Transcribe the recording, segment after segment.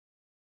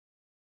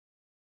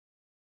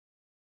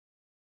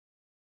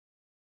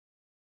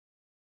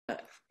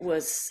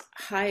was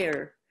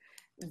higher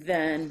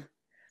than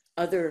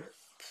other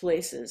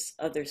places,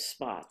 other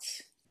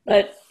spots.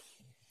 But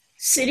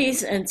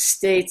cities and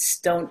states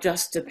don't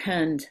just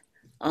depend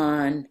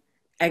on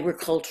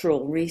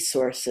agricultural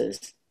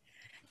resources.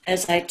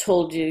 As I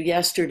told you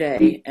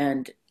yesterday,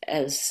 and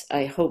as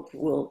I hope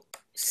we'll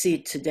see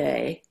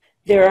today,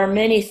 there are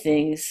many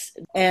things.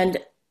 And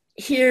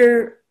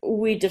here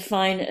we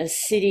define a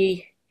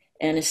city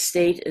and a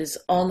state as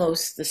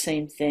almost the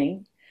same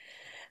thing.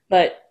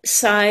 But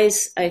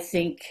size, I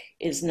think,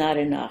 is not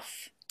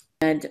enough.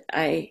 And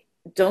I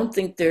don't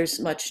think there's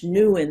much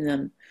new in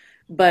them,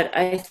 but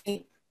I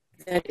think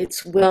that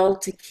it's well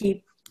to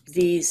keep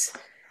these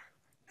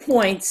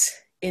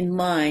points in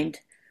mind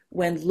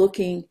when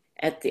looking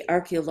at the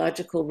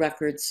archaeological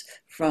records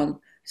from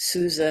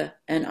Susa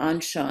and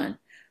Anshan,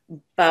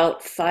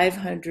 about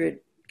 500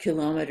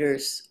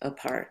 kilometers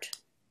apart.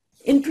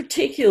 In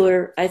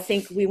particular, I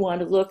think we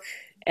want to look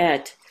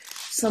at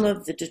some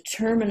of the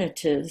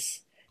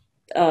determinants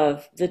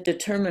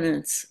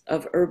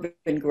of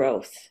urban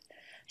growth,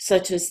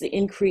 such as the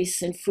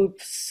increase in food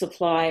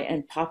supply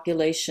and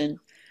population,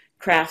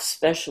 craft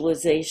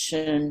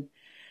specialization,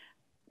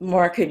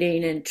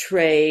 marketing and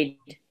trade,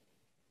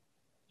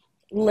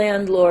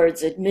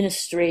 landlords,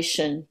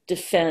 administration,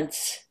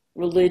 defense,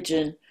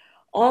 religion.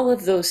 All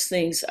of those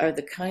things are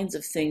the kinds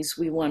of things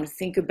we want to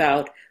think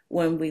about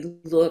when we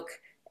look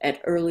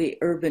at early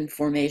urban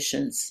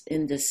formations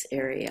in this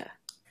area.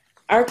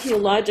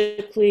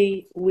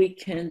 Archaeologically, we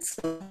can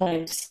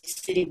sometimes see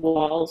city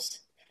walls,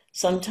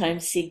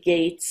 sometimes see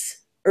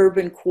gates,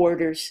 urban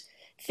quarters,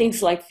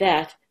 things like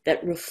that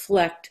that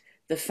reflect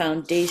the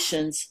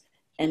foundations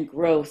and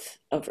growth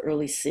of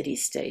early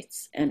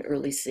city-states and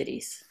early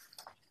cities.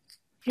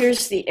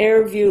 Here's the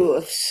air view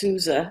of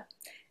Susa,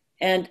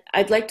 and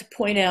I'd like to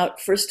point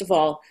out, first of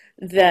all,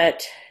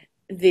 that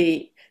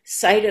the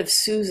site of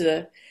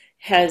Susa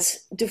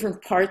has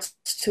different parts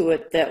to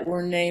it that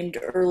were named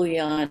early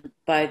on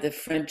by the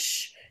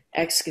French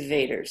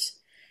excavators.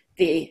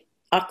 The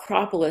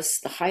Acropolis,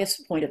 the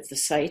highest point of the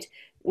site,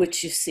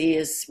 which you see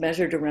is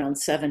measured around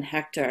 7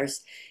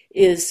 hectares,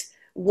 is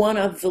one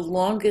of the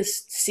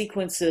longest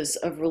sequences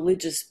of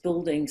religious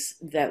buildings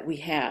that we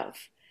have.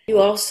 You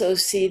also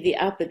see the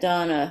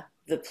Apadana,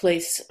 the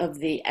place of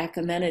the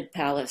Achaemenid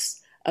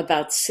Palace,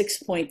 about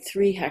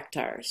 6.3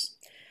 hectares.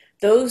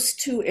 Those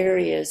two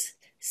areas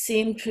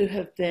seem to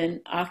have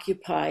been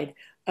occupied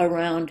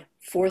around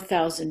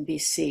 4000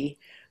 BC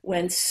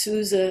when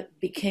Susa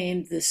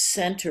became the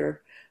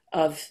center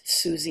of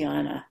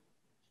Susiana.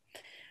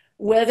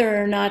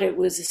 Whether or not it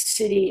was a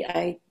city,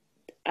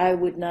 I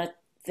would not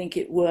think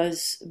it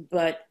was,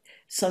 but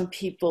some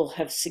people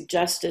have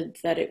suggested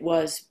that it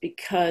was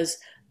because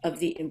of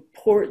the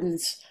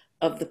importance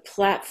of the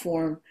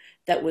platform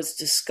that was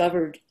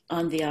discovered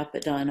on the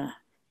Apadana.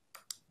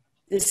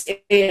 This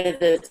area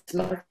that's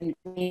marked in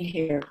green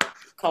here,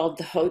 called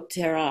the Haute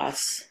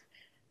Terrasse,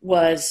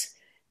 was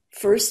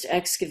first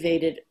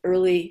excavated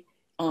early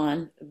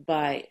on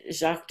by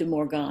Jacques de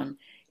Morgan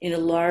in a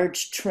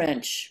large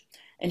trench.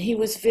 And he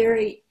was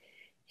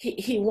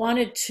he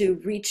wanted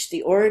to reach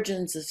the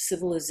origins of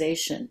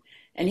civilization.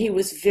 And he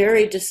was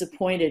very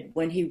disappointed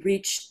when he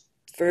reached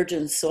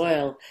virgin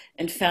soil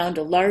and found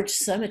a large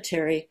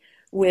cemetery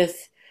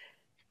with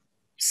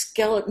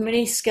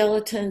many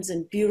skeletons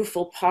and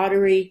beautiful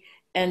pottery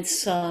and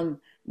some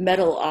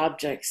metal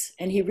objects.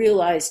 And he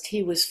realized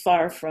he was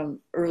far from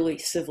early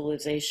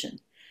civilization.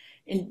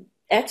 In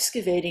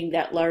excavating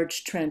that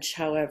large trench,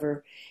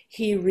 however,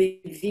 he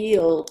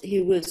revealed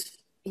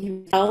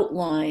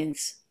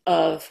outlines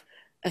of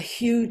a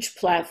huge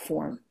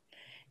platform.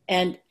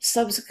 And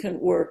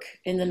subsequent work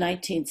in the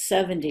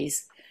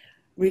 1970s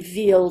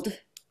revealed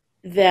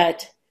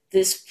that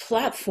this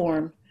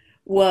platform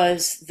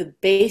was the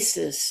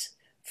basis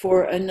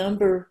for a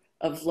number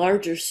of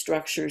larger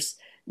structures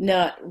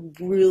not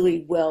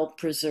really well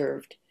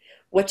preserved.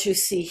 What you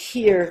see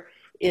here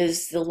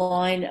is the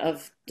line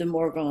of de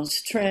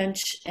Morgan's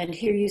trench, and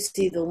here you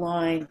see the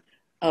line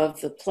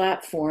of the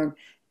platform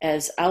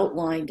as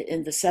outlined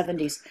in the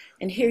 70s.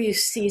 And here you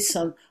see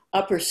some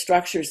upper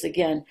structures,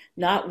 again,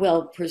 not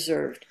well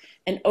preserved.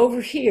 And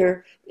over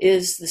here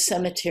is the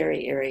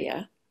cemetery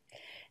area.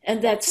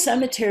 And that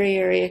cemetery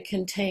area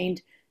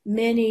contained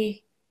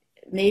many,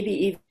 maybe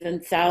even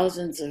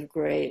thousands of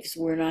graves,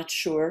 we're not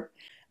sure.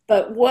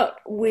 But what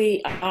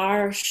we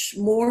are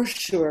more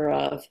sure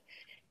of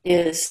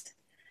is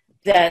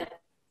that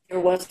there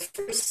was a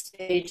first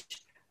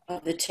stage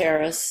of the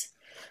terrace,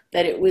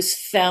 that it was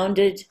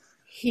founded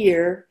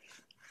here,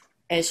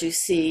 as you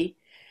see,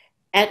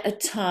 at a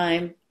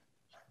time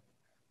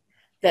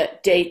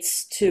that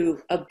dates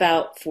to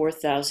about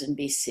 4000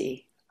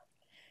 BC.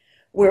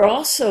 We're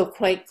also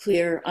quite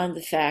clear on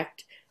the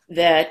fact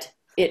that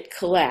it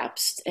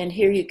collapsed. And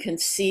here you can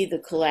see the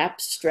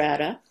collapsed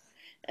strata,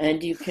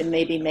 and you can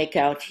maybe make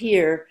out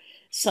here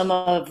some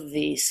of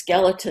the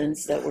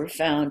skeletons that were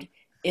found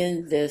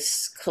in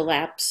this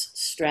collapsed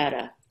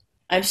strata.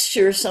 I'm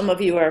sure some of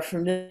you are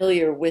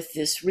familiar with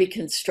this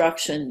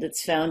reconstruction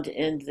that's found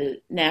in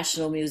the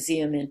National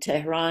Museum in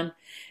Tehran,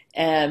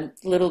 and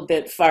a little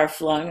bit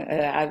far-flung.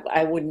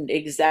 I wouldn't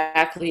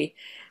exactly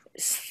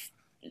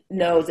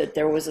know that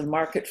there was a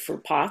market for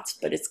pots,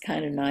 but it's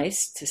kind of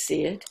nice to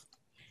see it.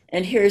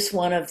 And here's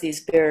one of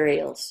these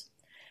burials.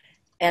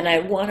 And I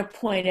want to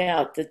point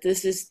out that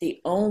this is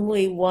the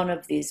only one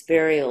of these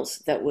burials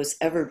that was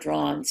ever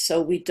drawn, so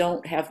we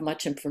don't have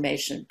much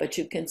information. But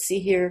you can see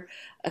here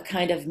a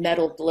kind of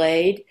metal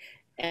blade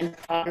and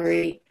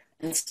pottery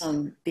and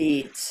some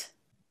beads.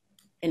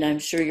 And I'm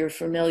sure you're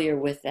familiar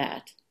with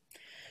that.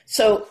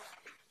 So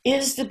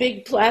is the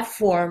big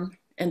platform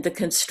and the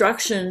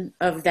construction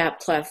of that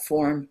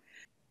platform,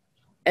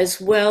 as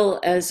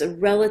well as a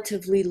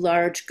relatively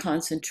large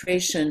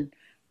concentration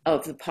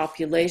of the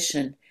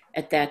population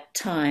at that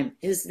time,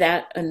 is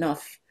that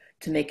enough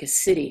to make a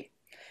city?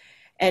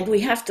 And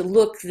we have to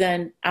look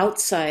then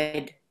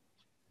outside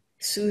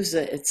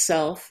Susa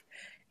itself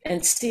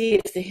and see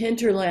if the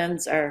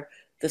hinterlands are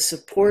the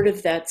support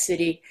of that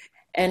city.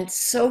 And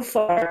so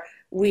far,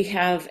 we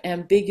have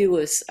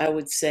ambiguous, I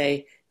would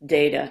say,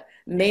 data.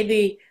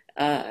 Maybe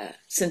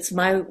since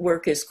my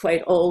work is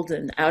quite old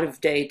and out of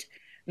date,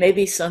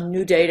 maybe some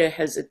new data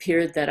has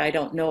appeared that I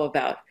don't know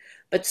about.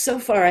 But so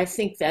far, I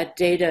think that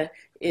data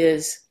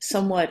is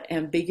somewhat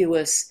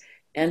ambiguous,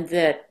 and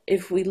that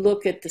if we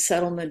look at the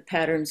settlement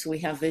patterns, we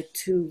have a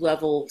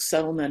two-level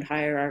settlement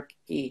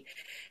hierarchy,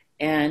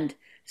 and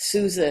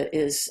Susa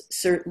is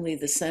certainly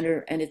the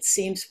center, and it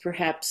seems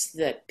perhaps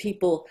that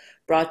people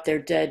brought their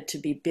dead to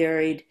be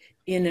buried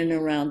in and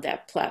around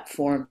that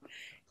platform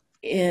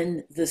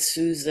in the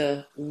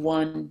Susa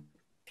I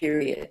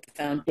period,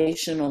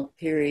 foundational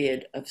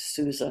period of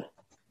Susa.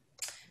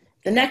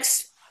 The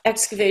next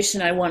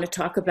excavation I want to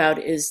talk about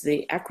is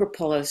the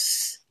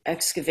Acropolis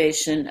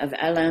excavation of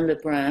Alain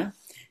Lebrun,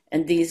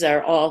 and these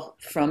are all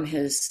from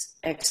his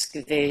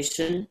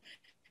excavation.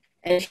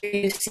 And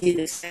here you see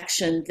the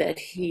section that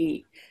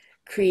he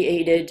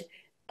created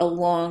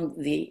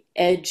along the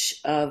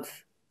edge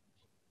of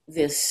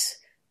this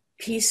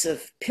piece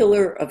of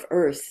pillar of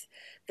earth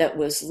that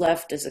was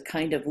left as a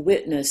kind of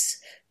witness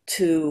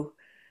to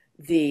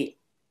the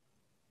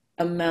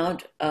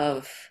amount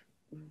of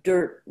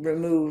dirt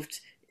removed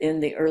in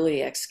the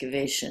early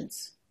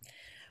excavations.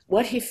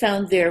 What he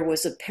found there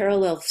was a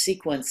parallel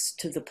sequence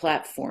to the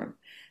platform,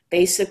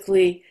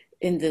 basically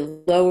in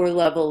the lower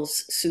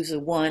levels,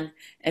 Susa I,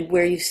 and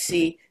where you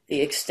see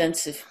the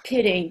extensive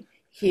pitting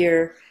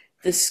here,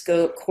 this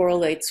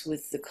correlates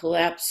with the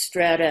collapsed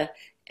strata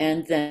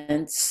and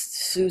then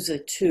Susa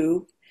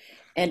II.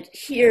 And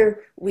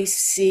here we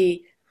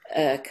see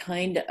a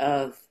kind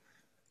of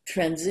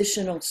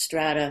transitional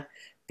strata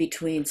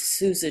between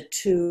Susa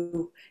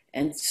II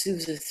and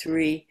Susa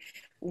III,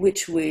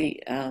 which we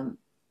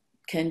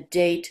can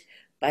date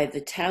by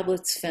the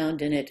tablets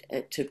found in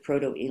it to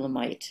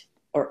Proto-Elamite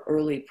or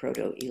early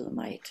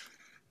Proto-Elamite.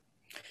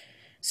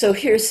 So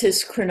here's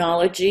his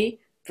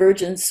chronology: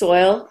 virgin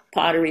soil,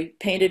 pottery,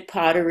 painted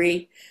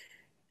pottery,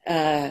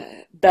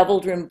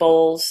 beveled rim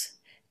bowls,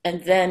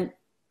 and then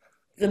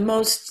the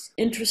most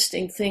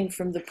interesting thing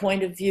from the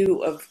point of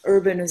view of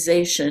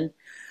urbanization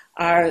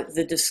are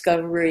the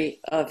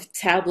discovery of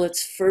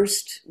tablets,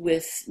 first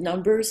with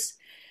numbers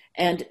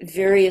and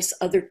various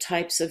other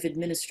types of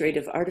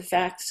administrative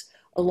artifacts,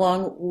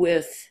 along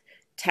with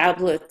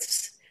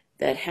tablets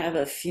that have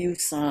a few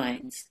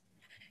signs.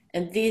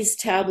 And these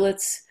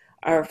tablets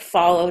are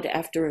followed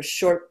after a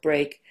short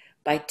break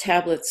by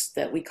tablets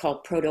that we call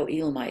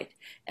Proto-Elamite.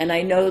 And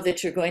I know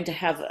that you're going to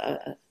have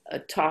a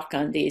talk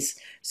on these,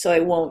 so I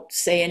won't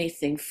say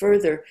anything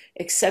further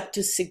except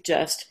to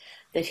suggest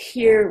that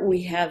here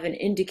we have an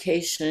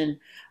indication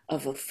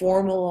of a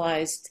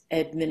formalized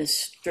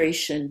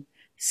administration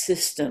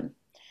system.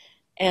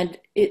 And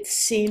it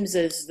seems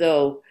as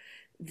though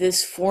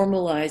this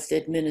formalized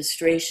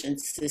administration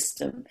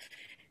system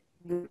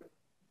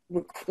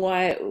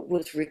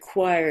was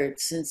required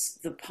since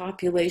the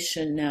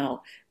population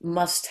now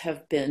must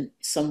have been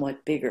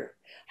somewhat bigger.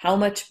 How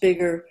much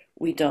bigger,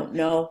 we don't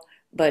know,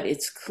 but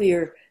it's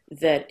clear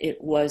that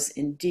it was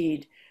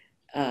indeed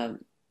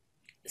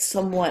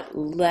somewhat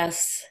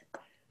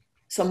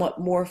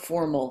more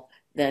formal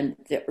than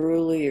the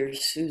earlier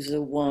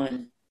Susa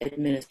I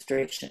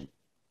administration.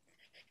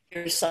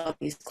 Here's some of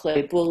these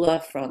clay bulla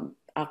from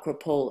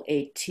Acropole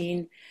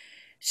 18,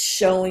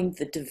 showing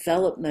the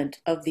development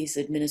of these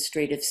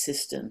administrative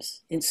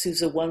systems. In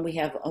Susa I, we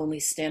have only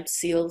stamped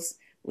seals.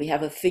 We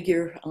have a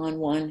figure on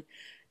one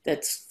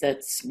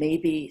that's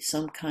maybe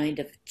some kind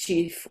of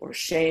chief or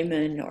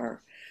shaman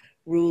or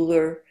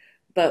ruler,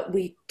 but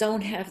we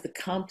don't have the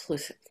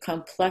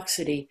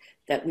complexity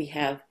that we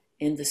have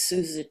in the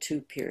Susa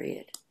II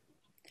period.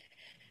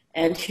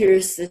 And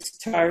here's this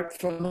chart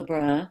from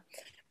Lebrun,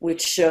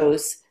 which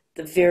shows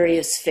the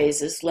various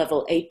phases: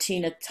 level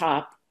 18 at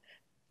top,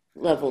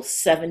 level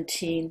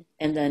 17,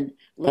 and then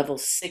level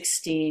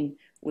 16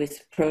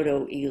 with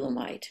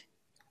Proto-Elamite.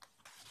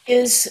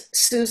 Is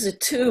Susa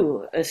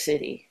II a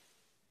city?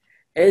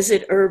 Is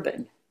it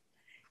urban?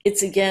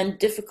 It's again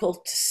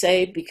difficult to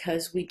say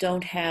because we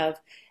don't have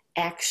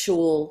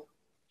actual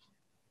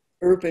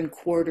urban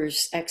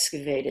quarters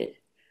excavated,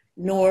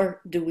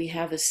 nor do we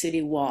have a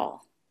city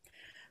wall.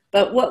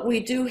 But what we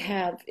do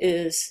have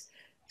is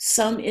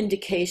some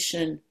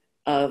indication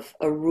of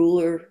a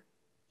ruler,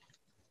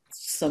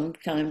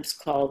 sometimes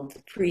called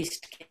the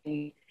priest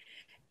king,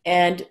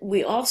 and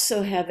we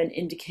also have an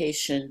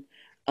indication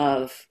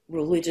of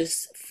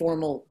religious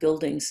formal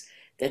buildings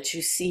that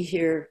you see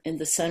here in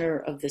the center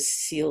of the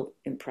seal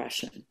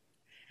impression.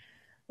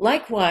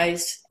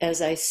 Likewise,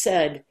 as I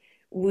said,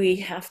 we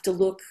have to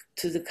look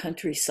to the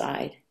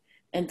countryside,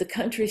 and the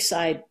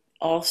countryside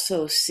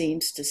also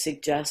seems to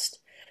suggest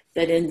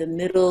that in the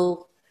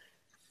middle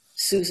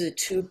Susa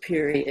II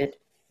period,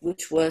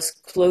 which was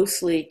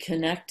closely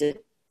connected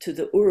to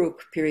the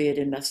Uruk period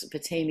in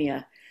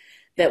Mesopotamia,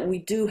 that we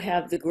do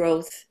have the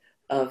growth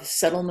of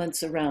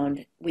settlements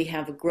around, we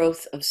have a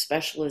growth of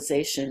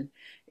specialization,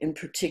 in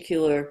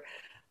particular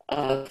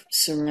of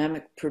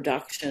ceramic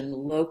production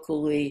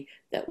locally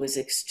that was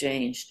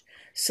exchanged.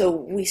 So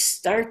we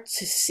start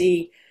to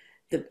see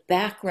the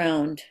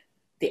background,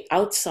 the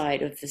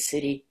outside of the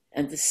city,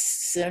 and the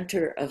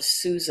center of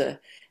Susa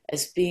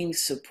as being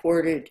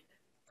supported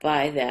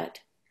by that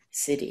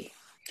city.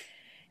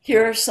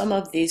 Here are some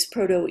of these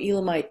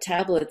Proto-Elamite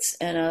tablets,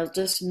 and I'll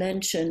just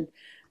mention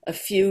a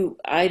few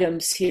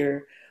items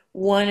here.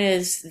 One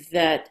is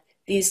that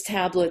these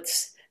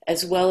tablets,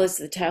 as well as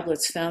the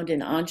tablets found in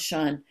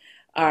Anshan,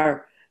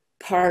 are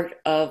part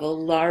of a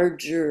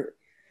larger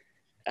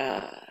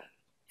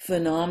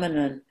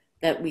phenomenon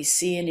that we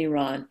see in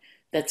Iran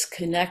that's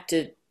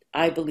connected,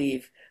 I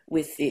believe,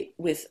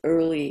 with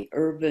early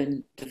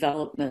urban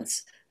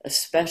developments,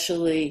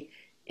 especially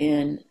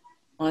in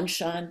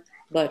Anshan,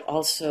 but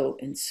also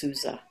in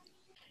Susa.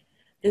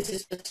 This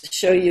is just to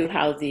show you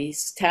how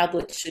these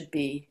tablets should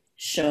be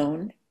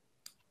shown,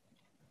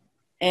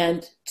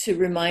 and to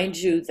remind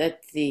you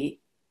that the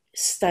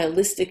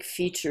stylistic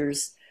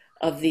features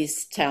of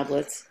these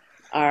tablets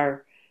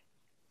are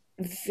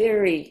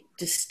very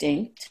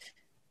distinct,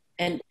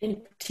 and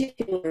in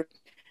particular,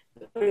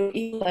 the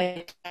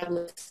Proto-Elamite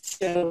tablets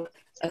show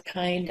a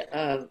kind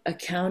of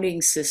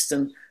accounting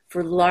system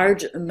for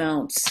large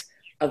amounts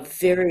of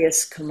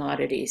various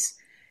commodities,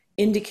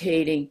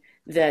 indicating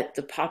that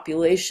the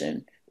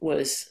population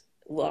was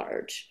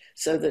large.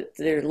 So that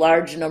there are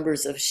large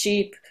numbers of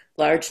sheep,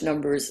 large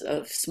numbers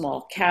of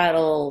small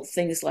cattle,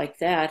 things like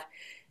that.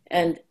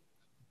 And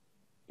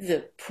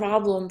the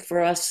problem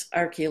for us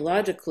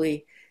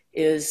archaeologically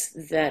is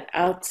that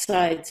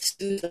outside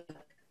Susa,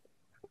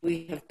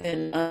 we have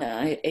been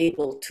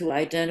unable to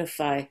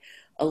identify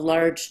a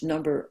large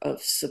number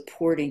of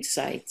supporting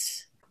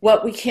sites.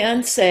 What we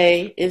can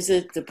say is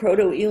that the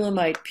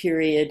Proto-Elamite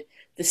period,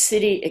 the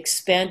city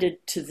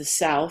expanded to the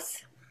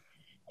south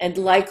and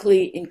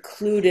likely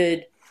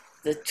included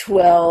the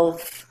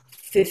 12,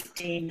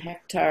 15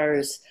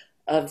 hectares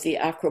of the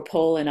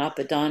Acropole and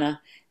Apadana,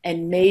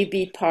 and may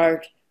be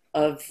part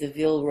of the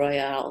Ville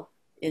Royale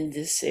in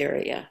this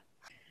area.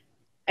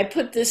 I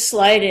put this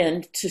slide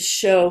in to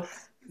show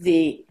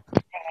the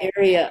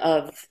area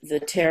of the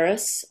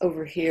terrace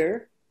over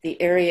here, the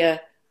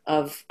area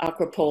of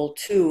Acropole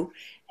 2,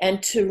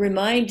 and to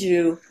remind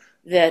you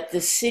that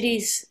the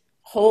city's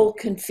whole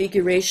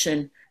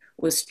configuration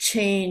was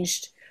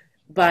changed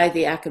by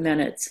the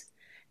Achaemenids,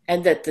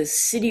 and that the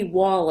city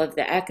wall of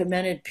the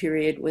Achaemenid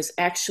period was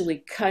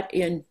actually cut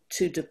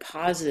into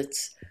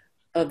deposits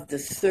of the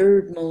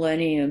 3rd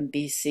millennium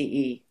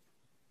BCE.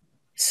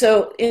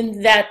 So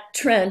in that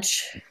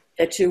trench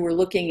that you were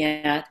looking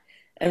at,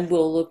 and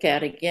we'll look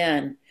at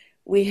again,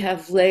 we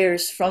have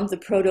layers from the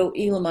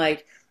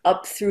Proto-Elamite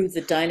up through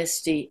the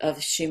dynasty of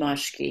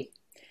Shimashki.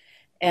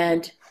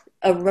 And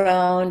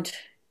around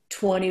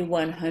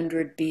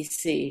 2100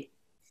 BC.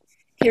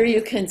 Here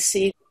you can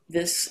see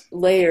this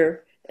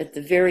layer at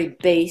the very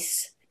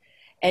base,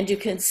 and you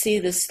can see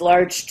this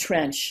large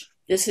trench.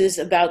 This is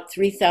about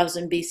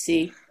 3000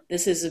 BC.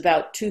 This is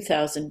about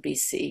 2000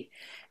 BC.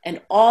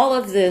 And all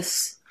of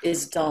this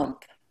is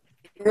dump.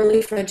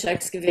 Early French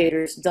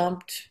excavators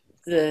dumped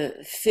the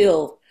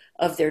fill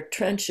of their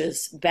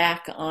trenches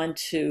back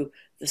onto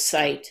the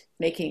site,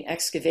 making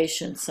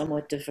excavation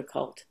somewhat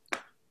difficult.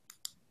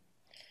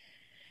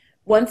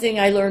 One thing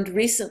I learned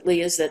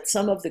recently is that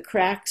some of the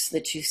cracks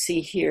that you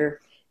see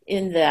here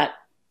in that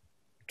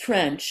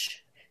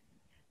trench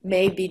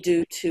may be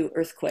due to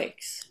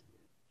earthquakes.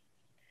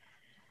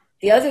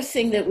 The other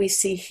thing that we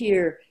see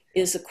here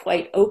is a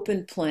quite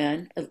open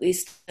plan, at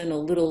least in a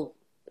little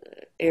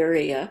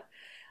area,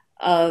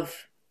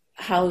 of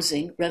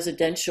housing,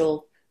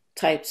 residential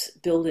types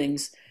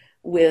buildings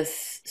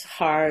with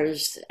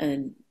hars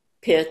and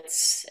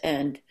pits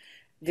and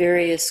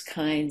various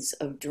kinds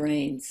of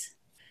drains.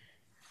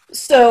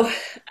 So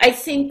I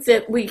think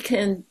that we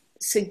can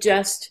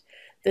suggest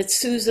that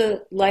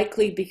Susa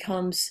likely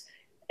becomes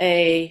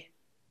a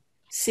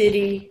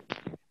city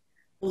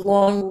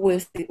along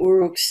with the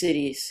Uruk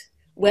cities,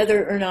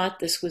 whether or not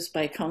this was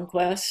by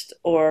conquest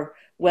or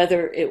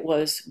whether it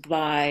was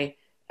by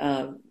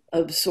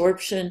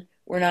absorption.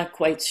 We're not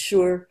quite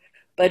sure,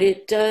 but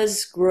it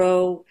does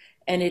grow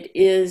and it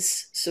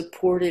is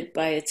supported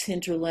by its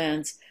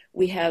hinterlands.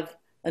 We have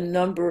a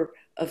number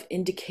of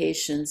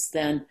indications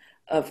then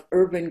of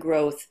urban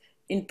growth,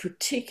 in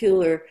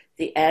particular,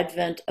 the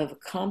advent of a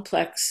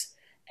complex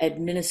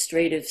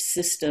administrative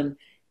system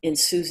in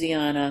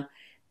Susiana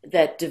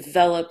that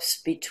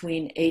develops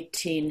between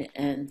 18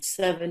 and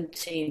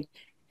 17,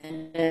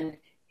 and then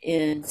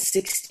in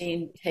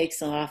 16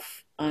 takes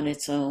off on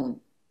its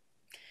own.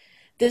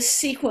 This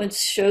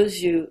sequence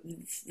shows you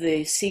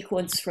the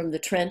sequence from the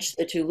trench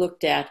that you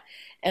looked at,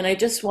 and I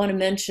just want to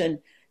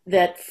mention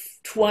that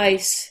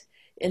twice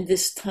in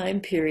this time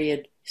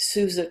period,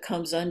 Susa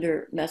comes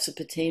under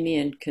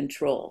Mesopotamian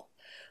control.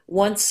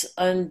 Once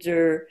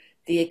under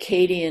the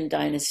Akkadian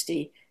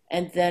dynasty,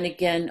 and then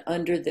again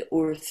under the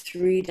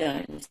Ur-3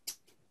 dynasty.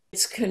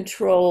 It's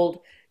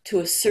controlled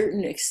to a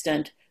certain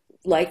extent,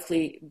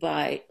 likely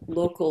by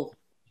local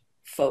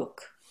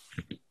folk.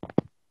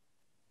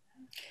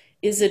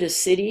 Is it a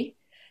city?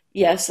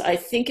 Yes, I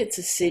think it's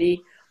a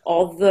city,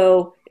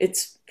 although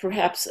it's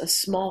perhaps a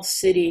small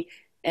city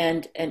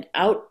and an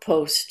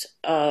outpost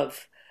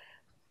of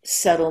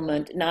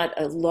settlement, not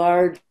a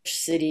large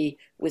city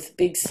with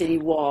big city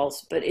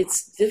walls, but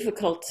it's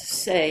difficult to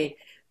say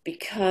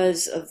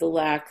because of the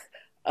lack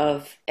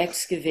of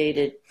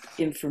excavated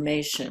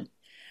information.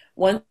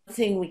 One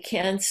thing we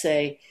can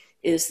say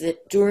is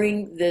that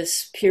during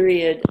this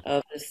period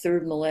of the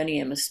third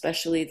millennium,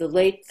 especially the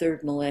late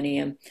third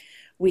millennium,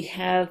 we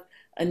have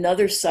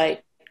another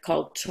site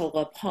called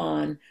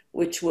Cholapan,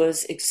 which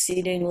was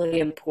exceedingly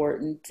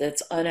important,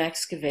 that's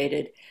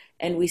unexcavated,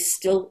 and we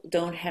still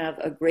don't have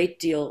a great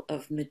deal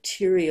of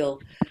material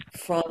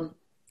from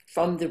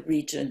the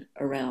region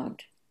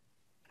around.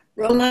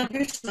 Roman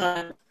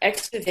Dushman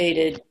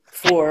excavated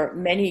for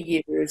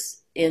many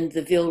years in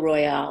the Ville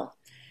Royale,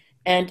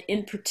 and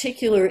in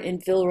particular in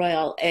Ville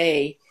Royale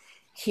A,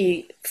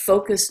 he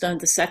focused on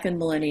the second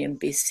millennium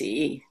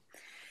BCE.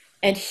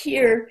 And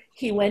here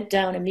he went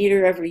down a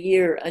meter every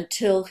year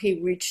until he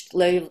reached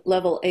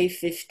level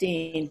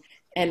A15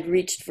 and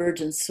reached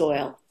virgin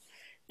soil.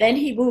 Then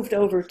he moved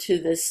over to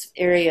this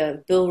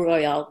area, Ville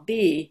Royale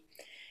B,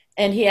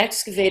 and he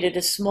excavated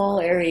a small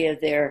area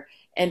there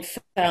and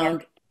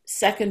found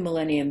second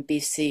millennium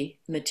BC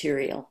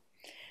material,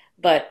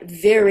 but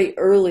very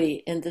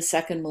early in the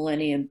second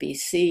millennium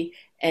BC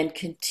and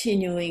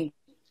continuing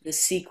the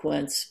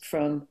sequence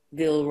from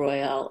Ville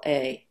Royale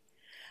A.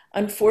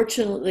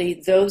 Unfortunately,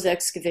 those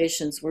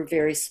excavations were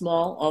very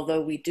small,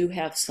 although we do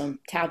have some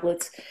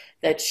tablets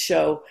that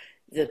show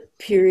the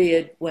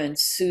period when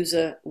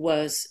Susa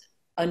was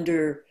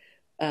under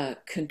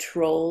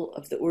control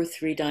of the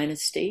Ur-3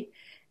 dynasty,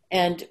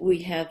 and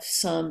we have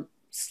some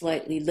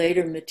slightly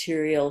later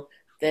material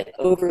that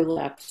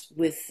overlaps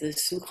with the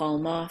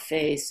Sukhalma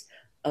phase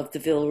of the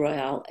Ville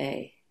Royale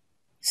A.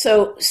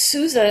 So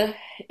Susa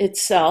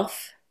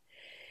itself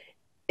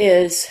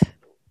is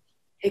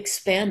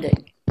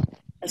expanding,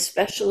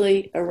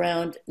 especially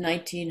around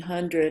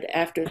 1900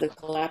 after the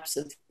collapse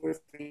of the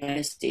Ur-3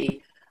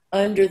 dynasty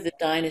under the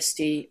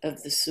dynasty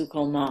of the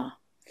Sukhalma.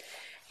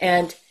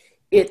 And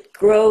it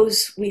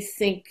grows, we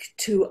think,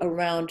 to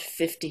around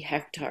 50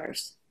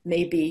 hectares,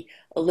 maybe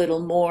a little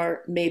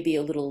more, maybe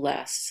a little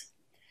less.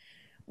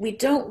 We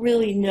don't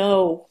really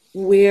know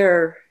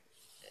where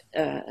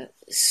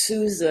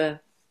Susa's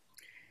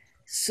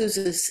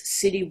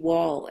city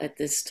wall at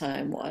this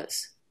time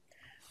was.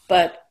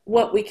 But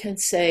what we can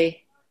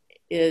say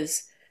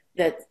is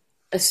that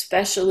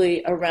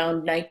especially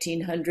around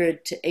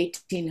 1900 to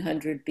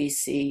 1800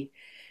 BC,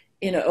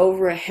 in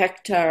over a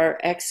hectare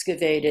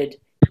excavated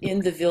in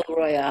the Ville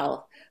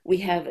Royale, we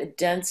have a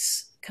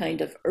dense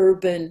kind of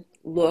urban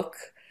look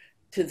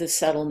to the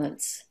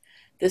settlements.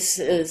 This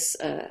is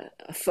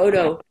a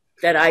photo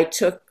that I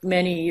took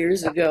many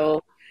years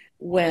ago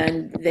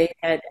when they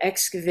had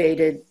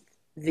excavated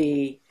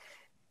the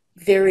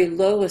very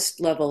lowest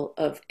level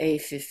of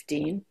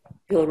A15,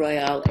 Ville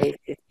Royale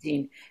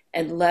A15,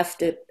 and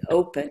left it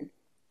open.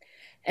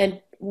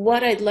 And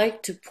what I'd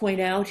like to point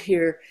out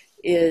here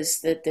is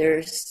that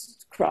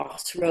there's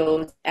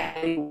crossroads,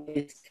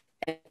 alleyways,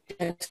 and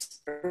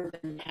dense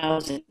urban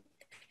housing,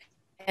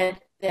 and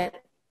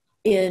that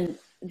in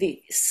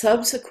the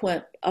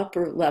subsequent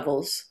upper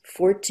levels,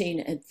 14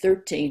 and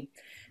 13,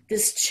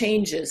 this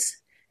changes,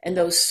 and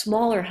those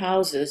smaller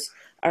houses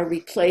are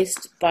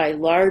replaced by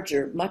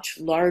larger, much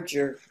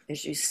larger,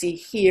 as you see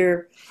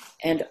here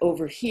and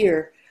over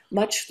here,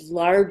 much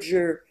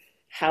larger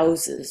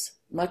houses,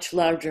 much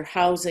larger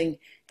housing,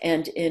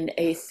 and in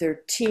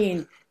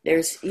A13,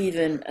 there's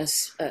even a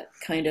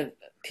kind of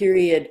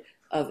period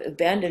of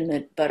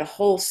abandonment, but a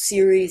whole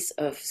series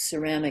of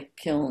ceramic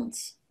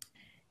kilns.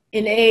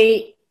 In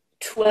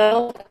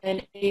A12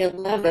 and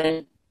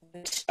A11,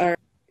 which are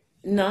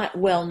not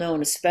well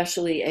known,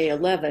 especially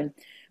A11,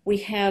 we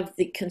have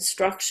the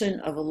construction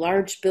of a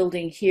large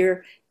building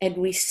here, and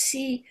we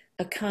see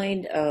a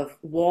kind of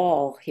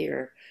wall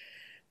here,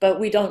 but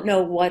we don't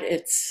know what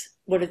it's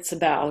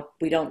about.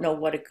 We don't know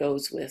what it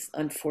goes with,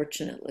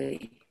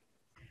 unfortunately.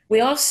 We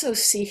also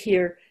see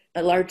here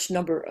a large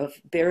number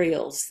of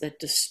burials that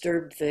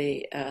disturbed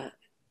the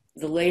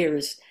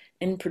layers,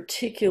 in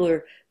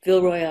particular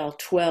Vilroyal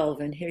 12.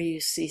 And here you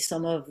see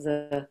some of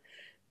the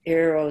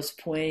arrows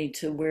pointing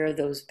to where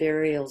those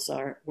burials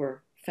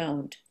were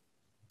found.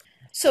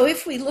 So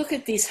if we look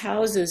at these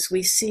houses,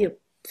 we see a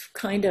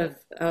kind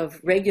of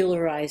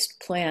regularized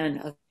plan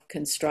of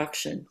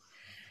construction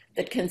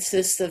that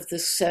consists of the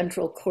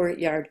central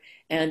courtyard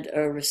and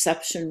a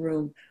reception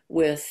room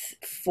with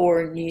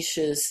 4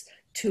 niches,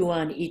 2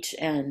 on each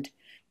end,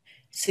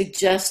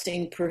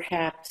 suggesting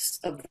perhaps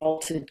a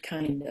vaulted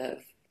kind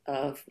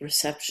of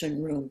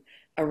reception room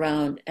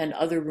around, and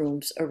other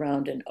rooms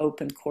around an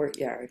open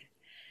courtyard.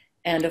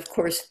 And of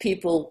course,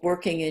 people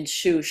working in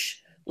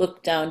Shush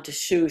looked down to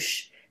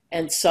Shush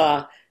and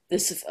saw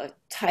this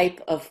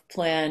type of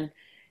plan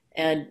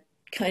and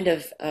kind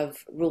of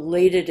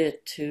related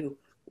it to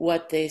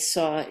what they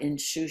saw in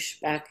Shush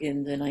back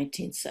in the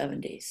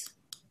 1970s.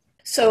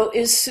 So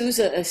is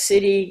Susa a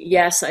city?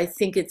 Yes, I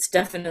think it's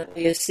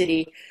definitely a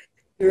city.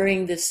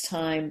 During this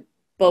time,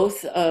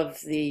 both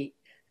of the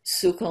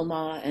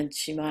Sukhta and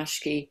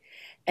Shimashki,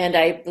 and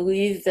I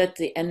believe that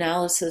the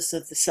analysis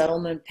of the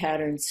settlement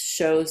patterns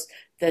shows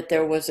that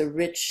there was a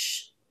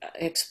rich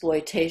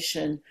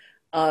exploitation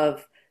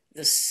of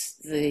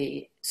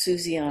the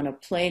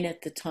Susiana plain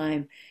at the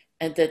time,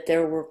 and that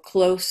there were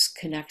close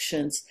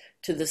connections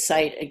to the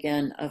site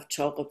again of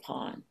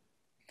Cholgapan.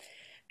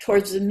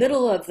 Towards the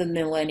middle of the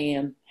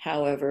millennium,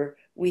 however,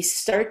 we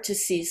start to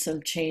see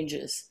some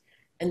changes,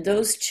 and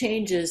those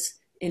changes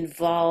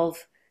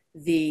involve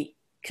the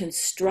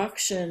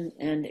construction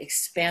and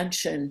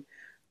expansion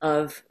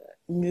of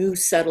new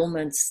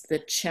settlements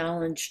that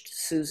challenged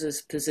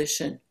Susa's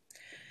position.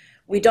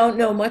 We don't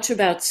know much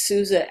about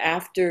Susa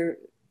after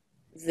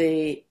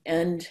the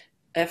end,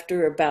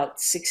 after about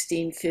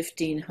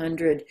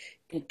 1500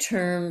 in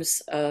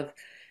terms of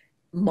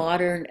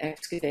modern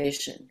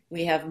excavation.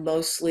 We have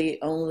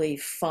mostly only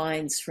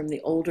finds from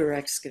the older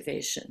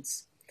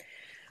excavations.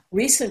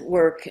 Recent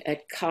work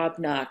at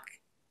Kabnak,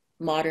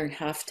 modern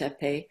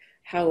Haftepe,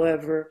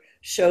 however,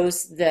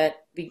 shows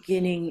that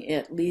beginning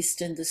at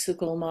least in the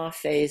Sukhta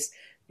phase,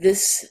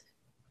 this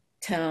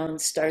town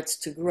starts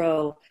to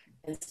grow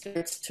and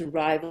starts to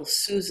rival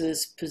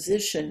Susa's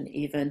position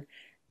even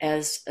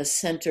as a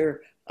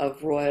center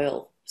of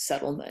royal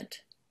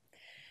settlement.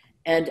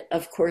 And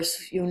of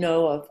course, you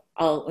know of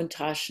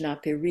Al-Untash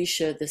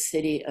Napirisha, the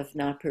city of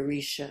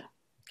Napirisha.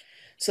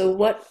 So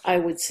what I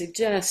would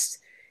suggest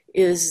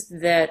is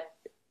that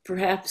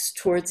perhaps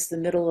towards the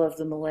middle of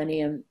the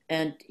millennium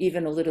and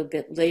even a little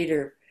bit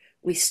later,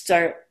 we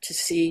start to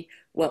see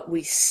what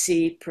we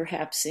see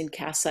perhaps in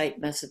Kassite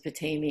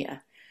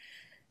Mesopotamia,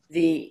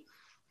 the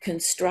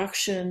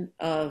construction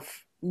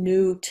of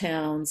new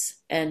towns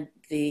and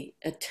the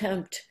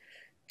attempt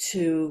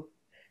to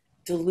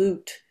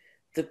dilute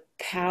the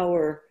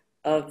power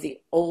of the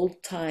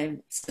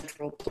old-time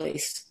central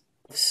place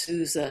of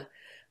Susa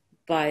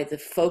by the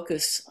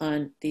focus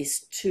on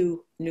these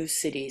 2 new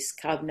cities,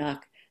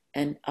 Kabnak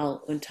and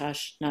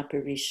Al-Untash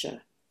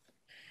Napirisha.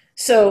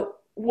 So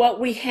what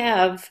we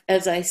have,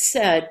 as I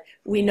said,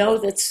 we know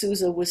that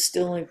Susa was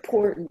still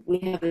important. We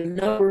have a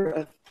number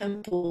of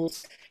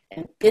temples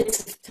and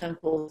bits of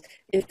temples.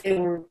 If they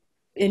were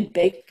in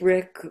baked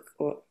brick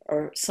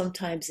or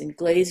sometimes in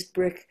glazed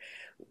brick,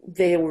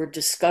 they were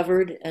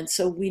discovered. And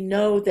so we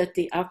know that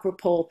the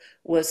Acropole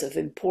was of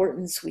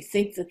importance. We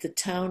think that the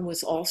town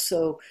was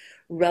also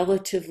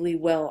relatively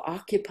well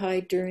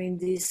occupied during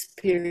these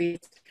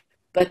periods,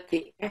 but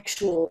the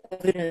actual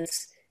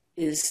evidence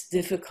is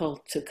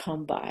difficult to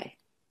come by.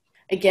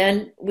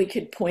 Again, we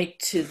could point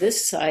to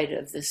this side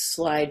of this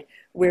slide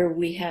where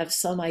we have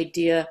some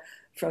idea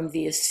from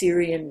the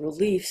Assyrian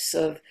reliefs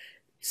of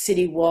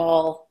city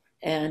wall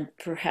and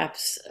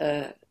perhaps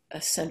a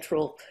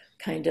central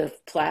kind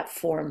of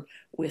platform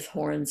with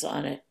horns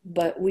on it.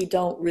 But we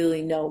don't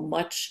really know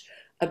much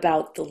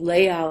about the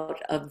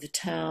layout of the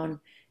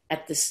town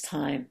at this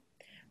time.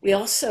 We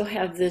also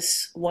have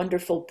this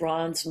wonderful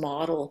bronze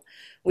model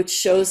which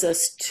shows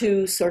us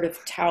 2 sort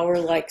of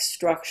tower-like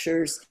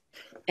structures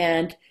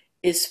and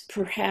is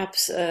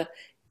perhaps an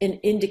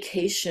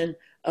indication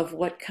of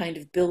what kind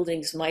of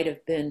buildings might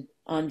have been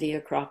on the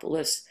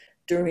Acropolis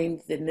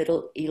during the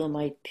Middle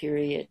Elamite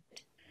period.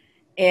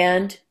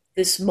 And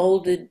this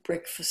molded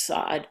brick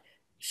facade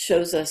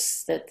shows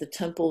us that the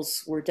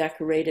temples were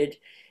decorated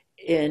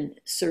in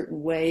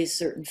certain ways,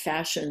 certain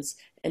fashions,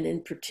 and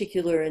in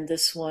particular in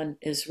this one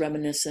is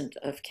reminiscent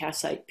of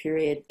Kassite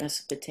period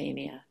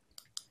Mesopotamia.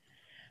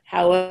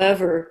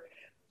 However,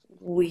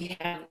 we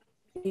have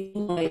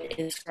Elamite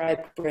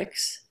inscribed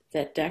bricks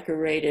that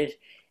decorated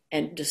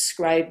and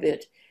describe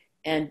it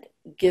and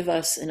give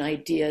us an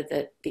idea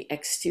that the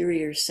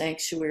exterior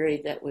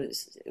sanctuary that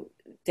was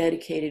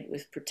dedicated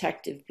with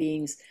protective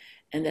beings,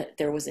 and that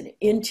there was an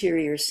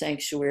interior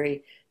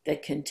sanctuary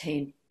that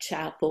contained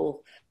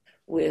chapel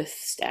with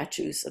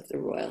statues of the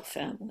royal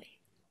family.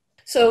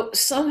 So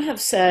some have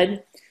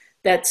said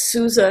that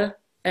Susa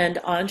and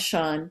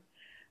Anshan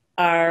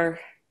are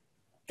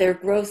their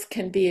growth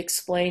can be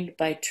explained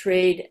by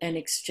trade and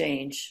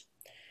exchange.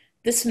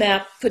 This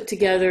map, put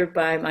together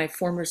by my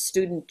former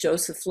student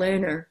Joseph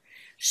Lehner,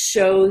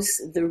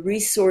 shows the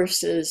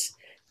resources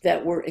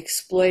that were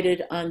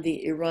exploited on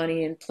the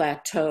Iranian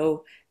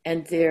Plateau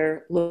and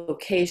their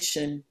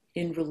location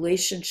in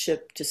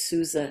relationship to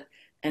Susa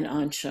and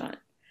Anshan.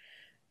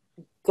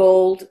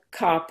 Gold,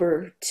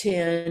 copper,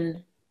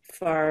 tin,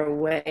 far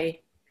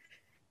away,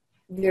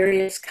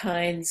 various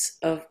kinds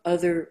of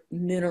other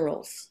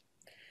minerals.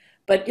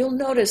 But you'll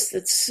notice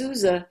that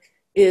Susa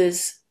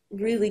is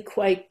really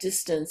quite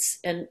distant.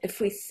 And if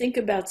we think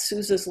about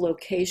Susa's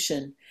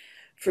location,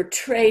 for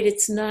trade,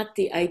 it's not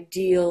the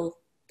ideal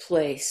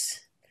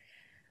place.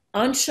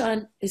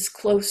 Anshan is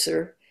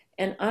closer,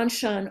 and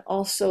Anshan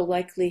also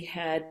likely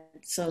had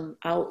some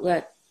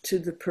outlet to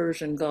the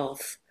Persian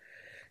Gulf.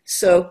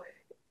 So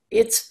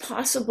it's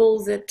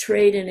possible that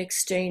trade and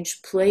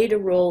exchange played a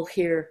role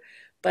here,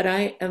 but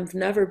I have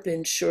never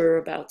been sure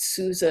about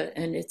Susa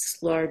and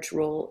its large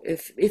role,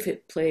 if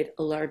it played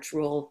a large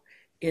role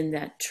in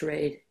that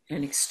trade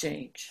and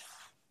exchange.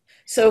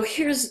 So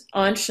here's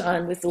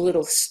Anshan with a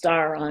little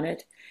star on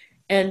it.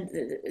 And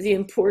the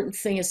important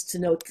thing is to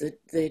note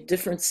the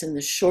difference in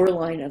the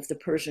shoreline of the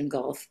Persian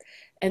Gulf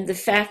and the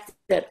fact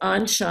that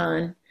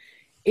Anshan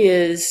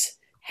is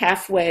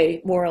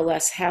halfway, more or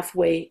less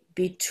halfway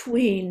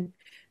between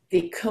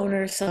the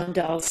Koner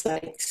Sandal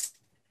sites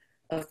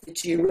of the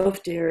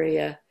Girovd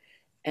area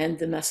and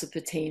the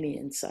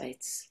Mesopotamian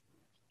sites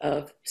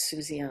of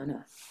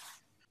Susiana.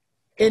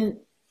 In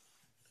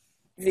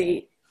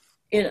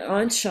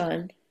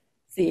Anshan,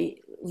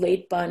 the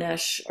late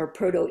Banesh or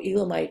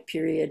Proto-Elamite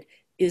period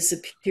is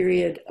a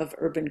period of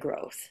urban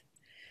growth.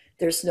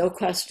 There's no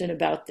question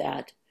about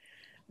that.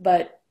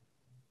 But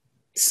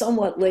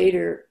somewhat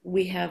later,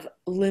 we have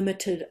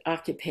limited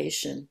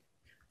occupation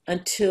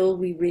until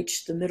we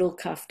reach the Middle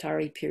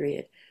Kaftari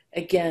period.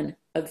 Again,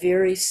 a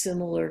very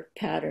similar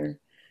pattern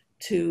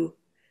to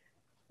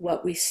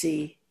what we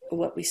see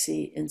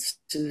in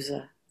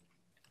Susa.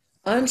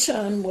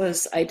 Anshan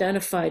was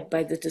identified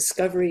by the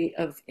discovery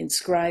of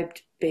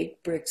inscribed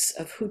baked bricks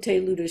of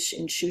Hute Ludush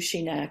in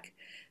Shushinak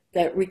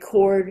that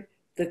record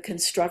the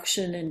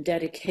construction and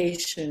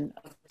dedication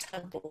of the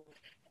temple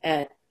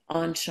at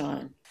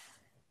Anshan.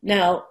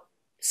 Now,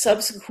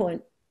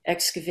 subsequent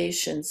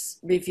excavations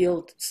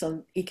revealed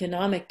some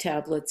economic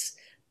tablets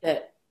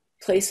that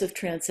place of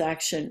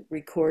transaction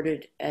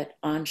recorded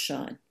at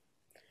Anshan.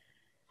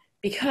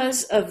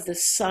 Because of the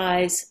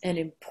size and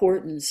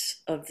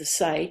importance of the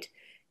site,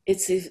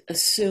 it's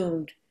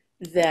assumed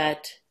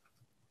that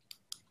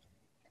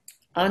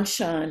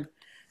Anshan,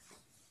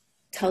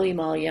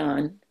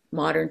 Telimalyan,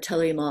 modern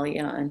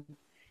Telimalyan,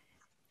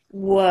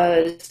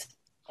 was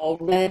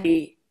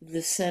already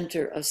the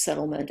center of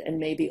settlement and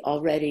maybe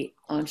already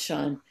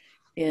Anshan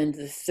in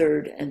the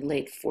 3rd and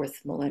late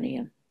 4th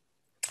millennium.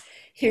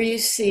 Here you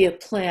see a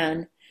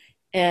plan,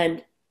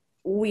 and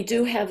we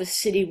do have a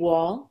city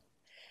wall,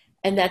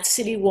 and that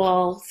city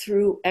wall,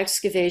 through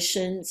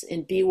excavations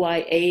in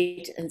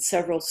BY8 and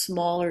several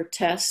smaller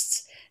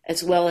tests,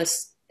 as well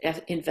as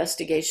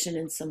investigation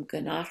in some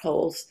ganat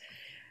holes,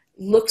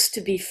 looks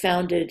to be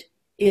founded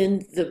in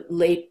the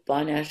late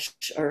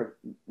Banesh or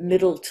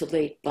middle to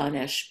late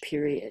Banesh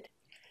period.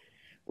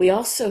 We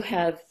also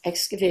have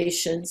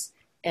excavations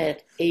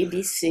at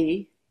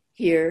ABC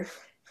here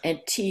and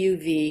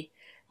TUV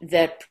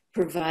that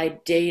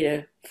provide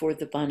data for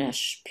the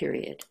Banesh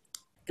period.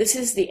 This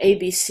is the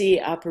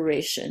ABC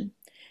operation.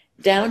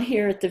 Down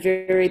here at the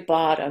very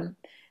bottom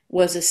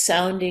was a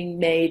sounding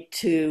made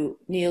to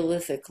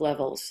Neolithic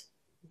levels,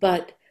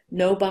 but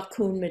no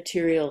Bakun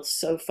material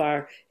so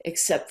far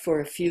except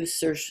for a few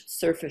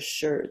surface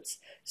sherds.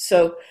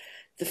 So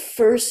the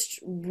first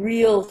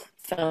real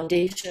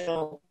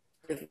foundational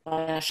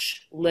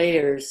Banesh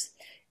layers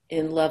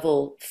in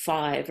level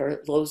 5,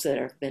 or those that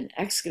have been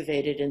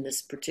excavated in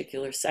this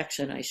particular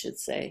section, I should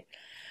say,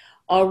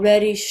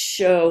 already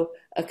show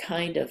a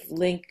kind of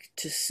link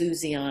to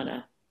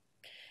Susiana.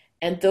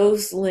 And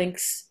those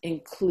links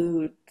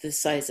include the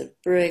size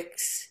of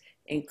bricks,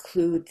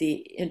 include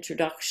the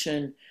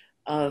introduction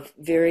of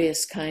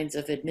various kinds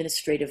of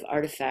administrative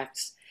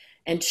artifacts,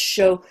 and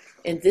show,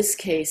 in this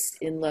case,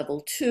 in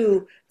level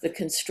 2, the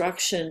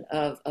construction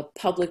of a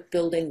public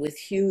building with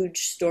huge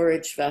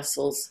storage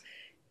vessels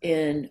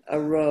in a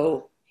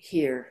row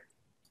here.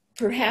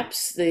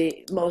 Perhaps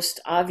the most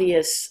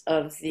obvious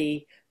of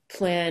the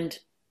planned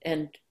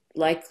and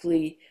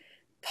likely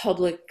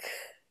public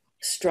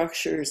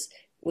structures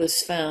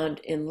was found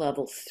in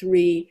level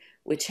 3,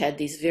 which had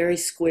these very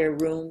square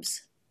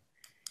rooms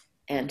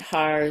and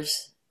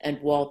hars and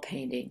wall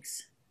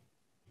paintings.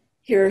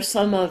 Here are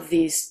some of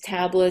these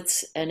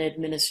tablets and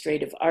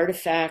administrative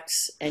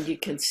artifacts, and you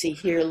can see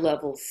here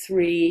level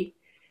 3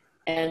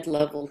 and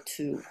level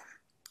 2.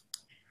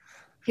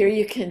 Here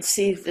you can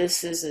see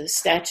this is a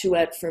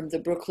statuette from the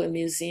Brooklyn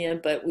Museum,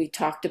 but we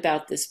talked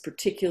about this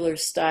particular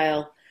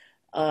style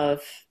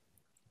of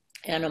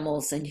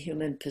animals and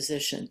human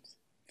positions.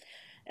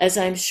 As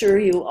I'm sure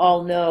you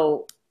all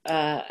know,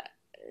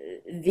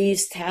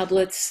 these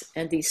tablets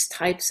and these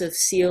types of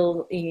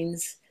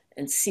sealings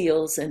and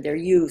seals and their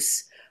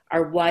use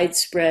are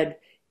widespread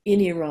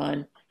in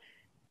Iran,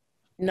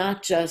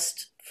 not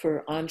just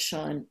for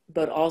Anshan,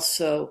 but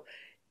also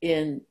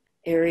in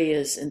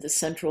areas in the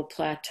Central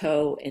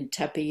Plateau in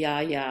Tepe,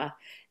 Yahya,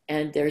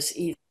 and there's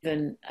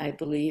even, I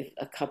believe,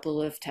 a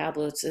couple of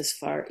tablets as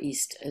far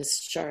east as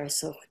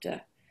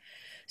Sukhta.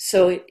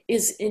 So it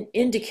is an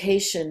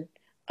indication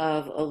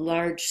of a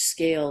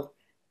large-scale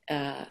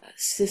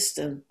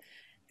system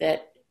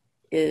that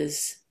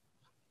is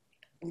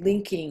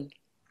linking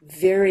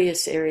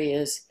various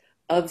areas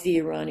of the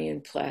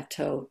Iranian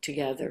Plateau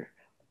together,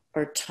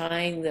 or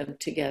tying them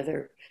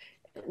together,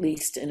 at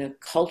least in a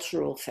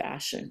cultural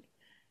fashion.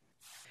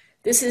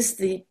 This is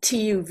the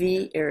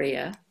TUV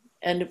area,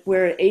 and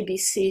where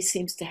ABC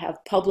seems to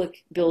have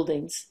public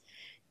buildings,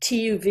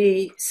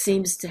 TUV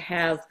seems to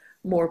have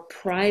more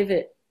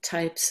private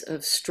types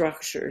of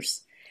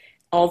structures,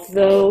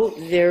 although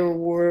there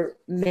were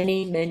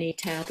many, many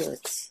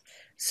tablets.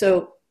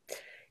 So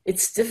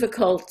it's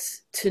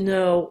difficult to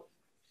know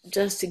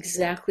just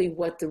exactly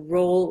what the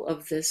role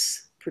of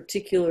this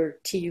particular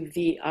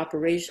TUV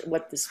operation,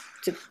 what the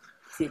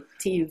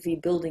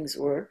TUV buildings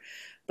were,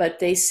 but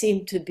they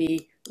seem to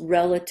be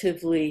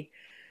relatively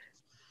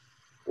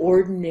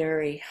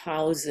ordinary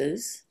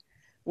houses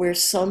where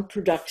some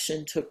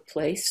production took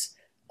place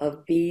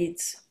of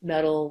beads,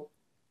 metal,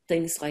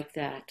 things like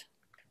that.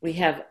 We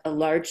have a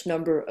large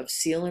number of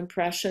seal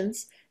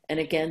impressions, and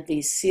again,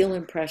 these seal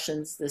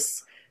impressions,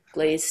 this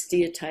glazed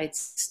steatite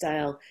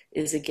style,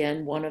 is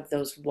again one of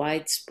those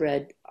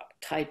widespread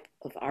type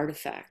of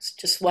artifacts.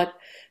 Just what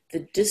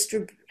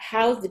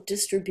how the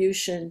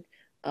distribution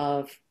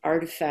of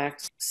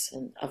artifacts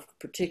and of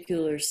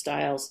particular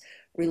styles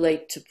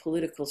relate to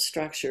political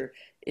structure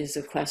is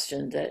a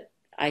question that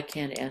I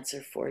can't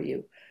answer for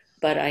you,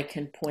 but I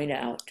can point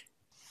out.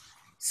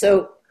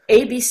 So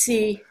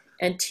ABC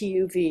and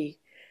TUV,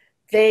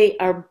 they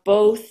are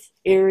both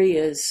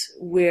areas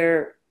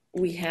where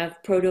we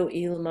have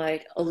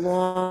Proto-Elamite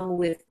along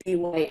with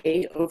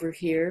BY8 over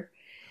here,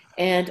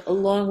 and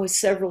along with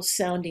several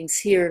soundings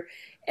here,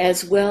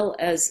 as well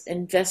as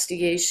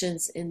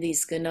investigations in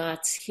these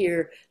ganats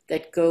here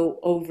that go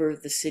over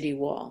the city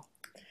wall.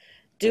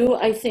 Do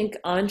I think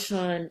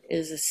Anshan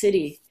is a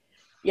city?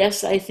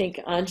 Yes, I think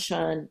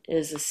Anshan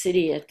is a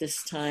city at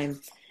this time,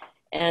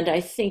 and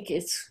I think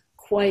it's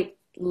quite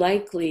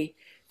likely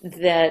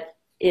that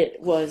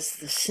it was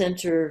the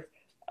center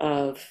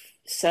of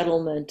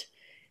settlement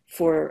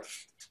for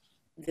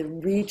the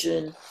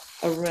region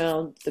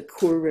around the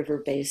Kur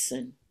River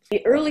Basin.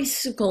 The early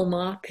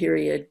Sukhta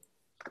period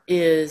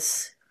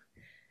is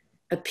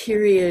a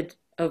period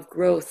of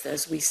growth,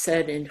 as we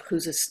said in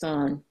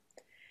Khuzestan.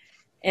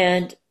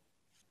 And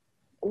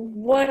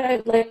what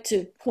I'd like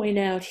to point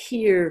out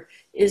here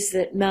is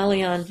that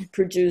Malian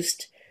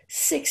produced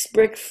 6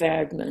 brick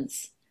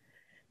fragments,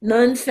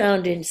 none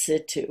found in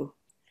situ,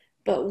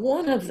 but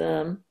one or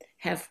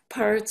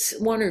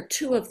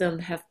two of them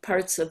have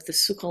parts of the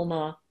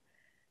Sukhta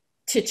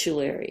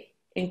titulary,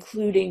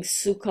 including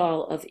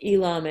Sukal of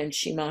Elam and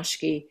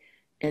Shimashki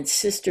and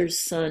sister's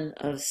son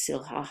of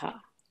Silhaha.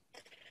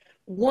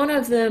 One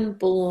of them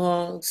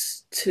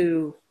belongs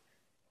to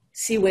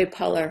Siwe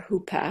Palar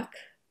Hupak,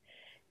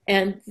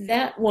 and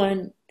that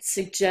one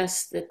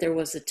suggests that there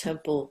was a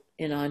temple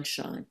in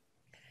Anshan.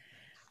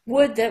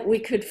 Would that we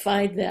could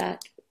find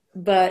that,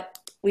 but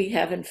we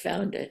haven't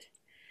found it.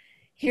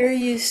 Here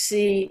you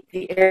see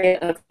the area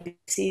of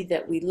BC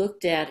that we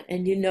looked at,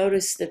 and you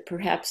notice that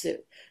perhaps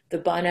the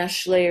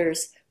Banash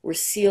layers were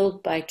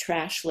sealed by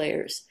trash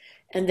layers,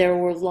 and there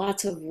were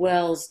lots of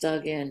wells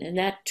dug in, and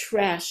that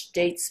trash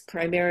dates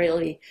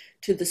primarily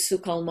to the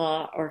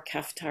Sukhta or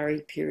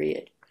Kaftari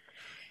period.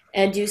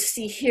 And you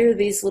see here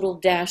these little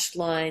dashed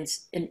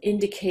lines, an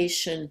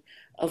indication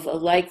of a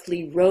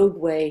likely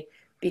roadway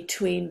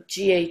between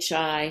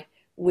GHI,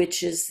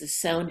 which is the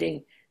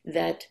sounding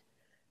that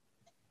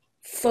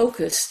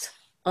focused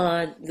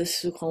on the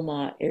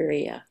Sukhta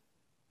area.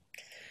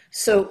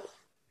 So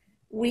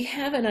we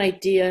have an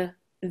idea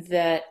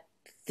that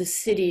the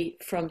city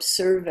from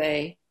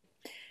survey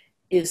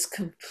is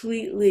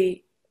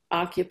completely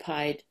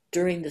occupied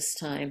during this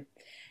time,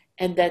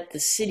 and that the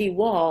city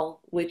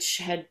wall, which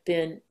had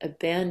been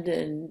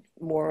abandoned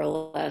more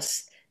or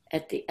less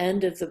at the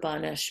end of the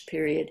Banash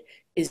period,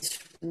 is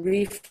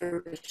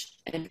refurbished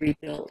and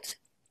rebuilt.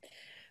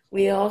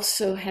 We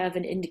also have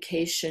an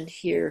indication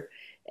here,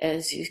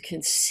 as you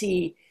can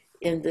see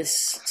in this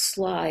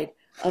slide,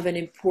 of an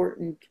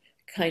important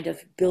kind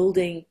of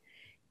building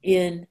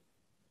in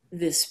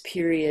this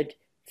period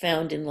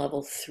found in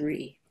level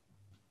 3.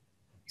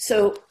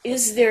 So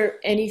is there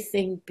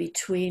anything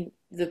between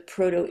the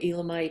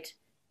Proto-Elamite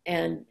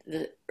and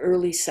the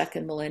early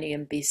 2nd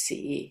millennium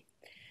BCE?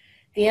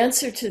 The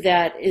answer to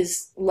that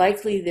is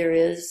likely there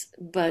is,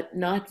 but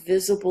not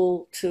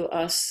visible to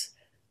us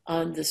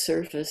on the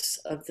surface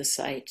of the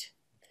site.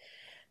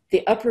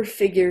 The upper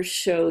figure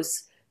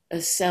shows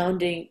a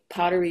sounding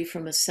pottery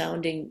from a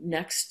sounding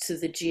next to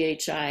the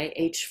GHI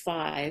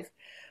H5,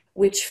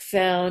 which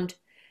found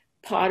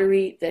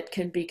pottery that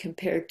can be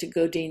compared to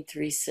Godine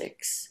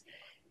 3-6.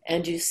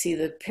 And you see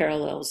the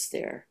parallels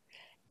there.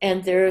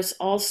 And there's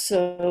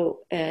also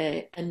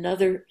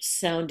another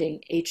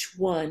sounding,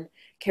 H1,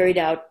 carried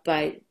out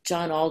by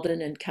John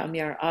Alden and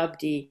Kamyar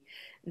Abdi,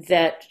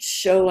 that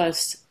show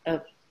us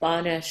a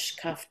Banesh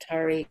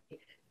Kaftari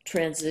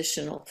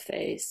transitional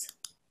phase.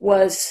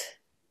 Was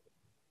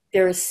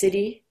there a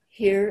city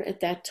here at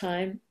that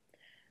time?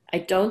 I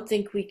don't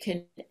think we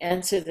can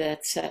answer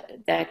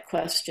that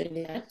question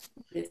yet.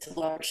 It's a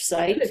large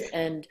site,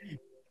 and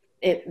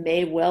it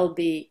may well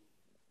be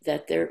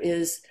that there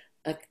is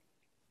a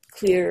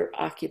clear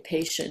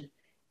occupation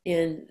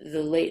in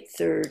the late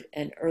third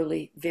and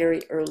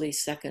very early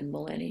second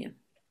millennium.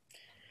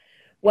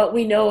 What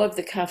we know of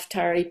the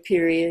Kaftari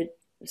period,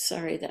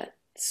 sorry, that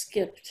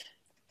skipped.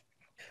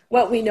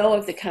 What we know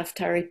of the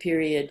Kaftari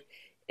period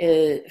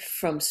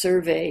from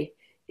survey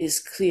is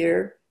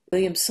clear.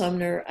 William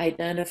Sumner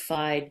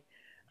identified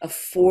a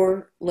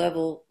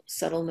 4-level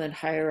settlement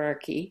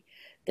hierarchy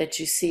that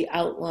you see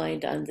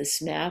outlined on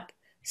this map,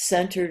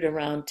 centered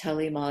around Tell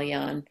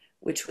Malyan,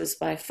 which was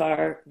by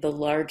far the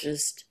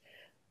largest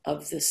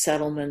of the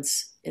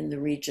settlements in the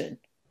region.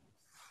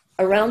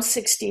 Around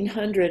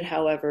 1600,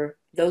 however,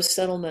 those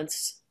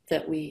settlements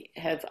that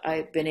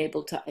I've been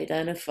able to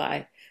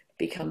identify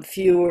become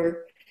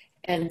fewer,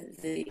 and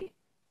the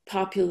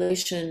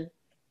population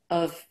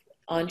of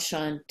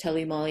Anshan, Tell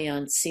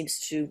Malyan seems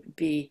to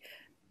be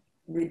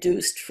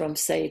reduced from,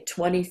 say,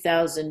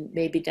 20,000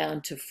 maybe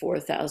down to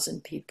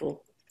 4,000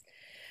 people.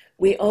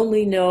 We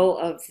only know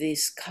of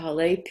this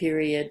Kale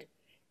period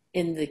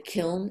in the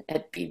kiln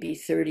at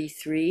BB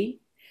 33,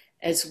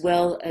 as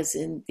well as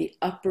in the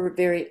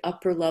very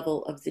upper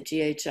level of the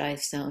GHI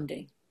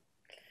sounding.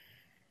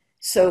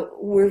 So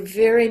we're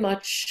very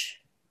much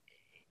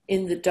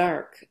in the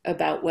dark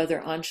about whether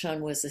Anshan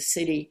was a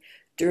city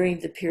during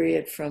the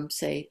period from,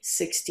 say,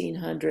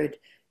 1600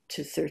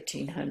 to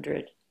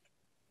 1300.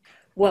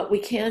 What we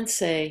can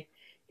say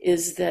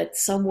is that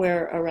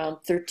somewhere around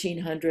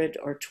 1300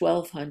 or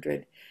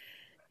 1200,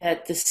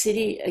 that the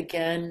city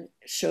again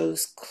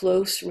shows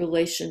close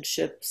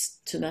relationships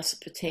to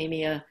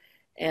Mesopotamia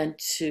and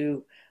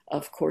to,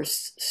 of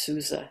course,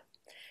 Susa.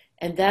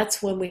 And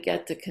that's when we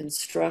get the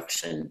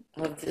construction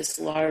of this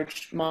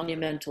large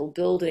monumental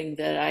building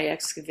that I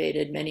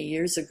excavated many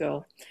years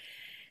ago.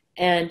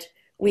 And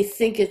we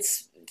think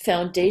its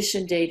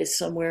foundation date is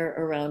somewhere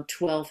around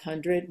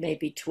 1200,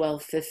 maybe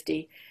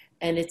 1250,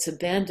 and it's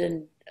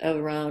abandoned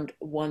around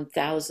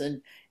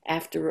 1000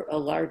 after a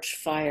large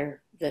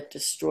fire that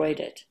destroyed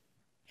it.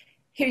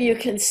 Here you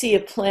can see a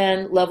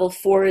plan. Level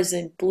 4 is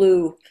in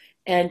blue,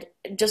 and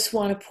just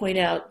want to point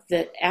out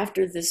that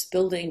after this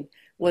building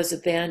was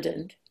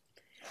abandoned,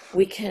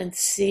 we can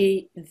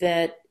see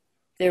that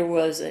there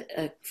was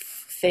a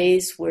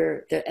phase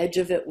where the edge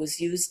of it was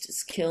used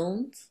as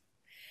kilns,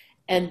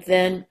 and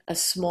then a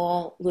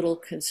small little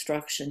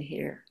construction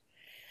here.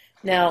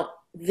 Now,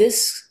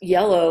 this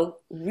yellow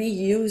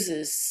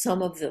reuses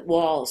some of the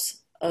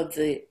walls of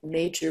the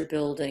major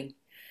building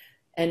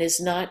and is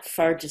not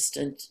far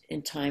distant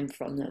in time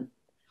from them.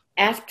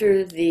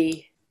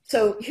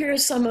 So here are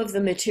some of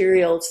the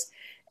materials,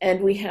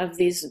 and we have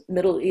these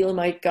Middle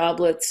Elamite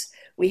goblets.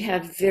 We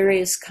have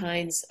various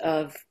kinds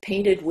of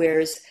painted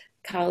wares,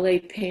 Kale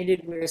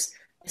painted wares,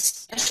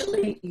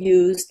 especially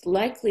used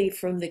likely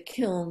from the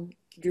kiln,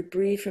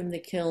 debris from the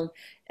kiln,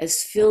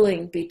 as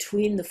filling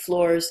between the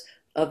floors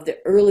of the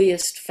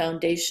earliest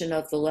foundation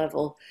of the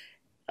level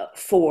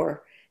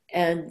 4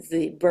 and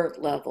the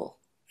burnt level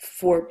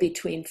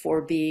between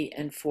 4B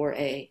and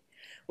 4A.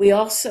 We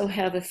also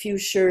have a few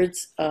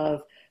sherds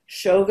of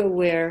Shoga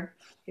ware,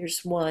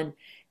 here's one,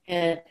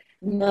 and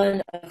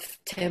none of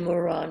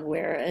Temuran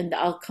ware, and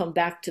I'll come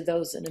back to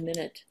those in a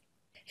minute.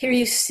 Here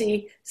you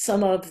see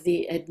some of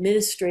the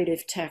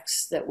administrative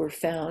texts that were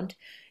found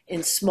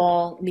in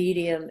small,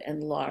 medium,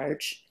 and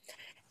large.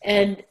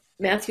 And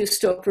Matthew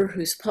Stoper,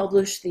 who's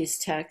published these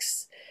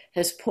texts,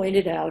 has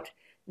pointed out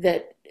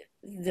that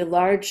the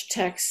large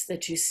text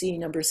that you see,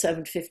 number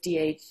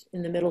 758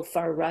 in the middle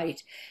far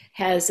right,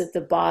 has at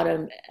the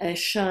bottom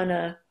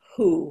Ashana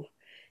Hu,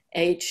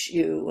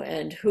 H-U,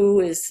 and Hu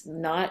is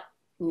not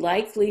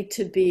likely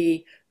to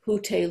be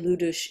Hute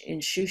Ludush in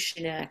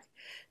Shushinak.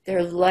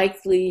 They're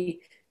likely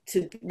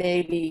to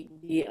maybe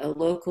be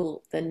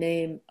the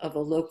name of a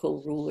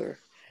local ruler.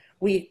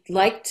 We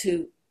like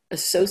to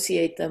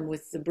associate them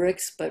with the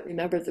bricks, but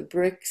remember the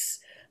bricks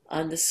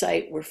on the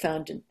site were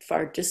found in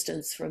far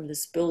distance from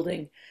this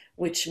building,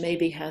 which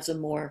maybe has a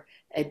more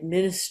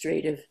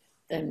administrative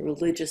than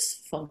religious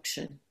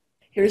function.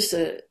 Here's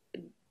a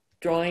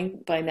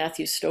drawing by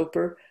Matthew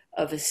Stoper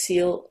of a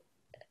seal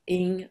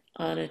ing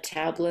on a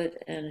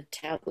tablet, and a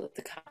tablet,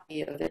 the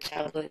copy of a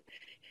tablet.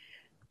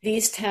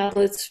 These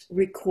tablets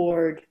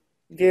record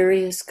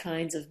various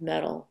kinds of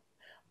metal,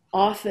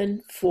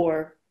 often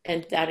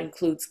and that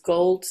includes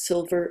gold,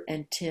 silver,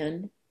 and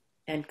tin,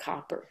 and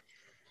copper,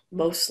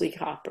 mostly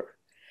copper,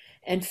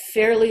 and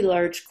fairly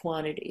large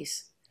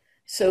quantities.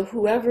 So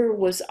whoever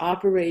was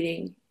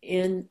operating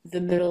in the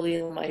Middle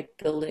Elamite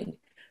building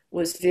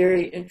was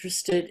very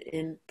interested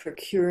in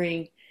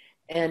procuring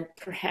and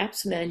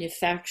perhaps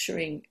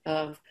manufacturing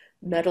of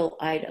metal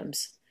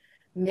items.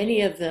 Many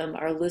of them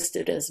are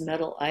listed as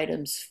metal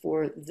items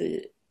for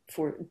the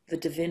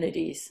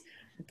divinities,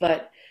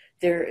 but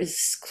there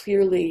is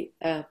clearly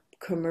a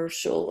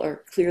commercial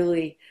or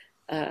clearly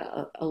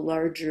a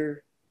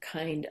larger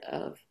kind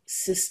of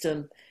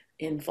system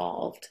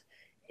involved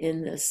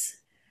in this.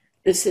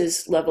 This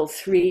is level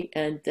 3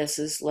 and this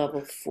is level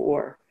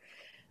 4.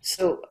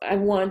 So I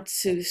want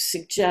to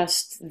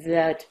suggest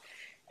that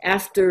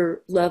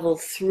after level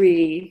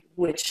 3,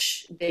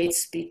 which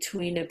dates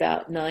between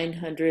about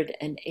 900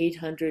 and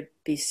 800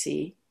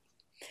 BC,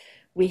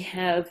 we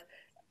have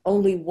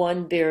only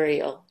one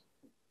burial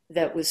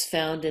that was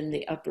found in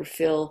the upper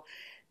fill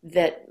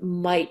that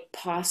might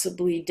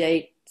possibly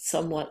date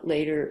somewhat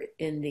later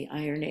in the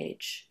Iron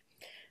Age.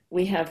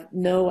 We have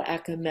no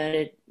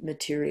Achaemenid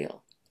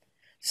material.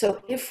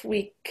 So if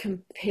we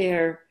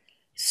compare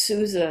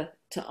Susa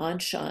to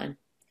Anshan,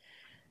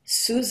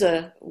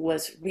 Susa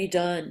was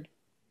redone,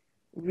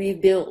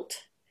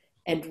 rebuilt,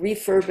 and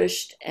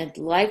refurbished and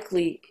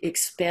likely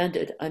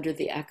expanded under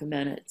the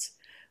Achaemenids,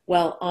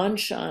 while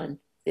Anshan,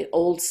 the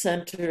old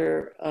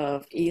center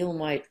of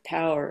Elamite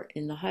power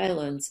in the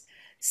highlands,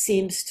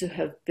 seems to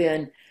have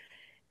been,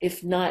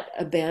 if not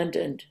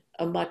abandoned,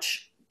 a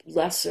much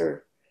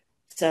lesser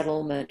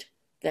settlement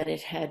than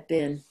it had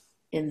been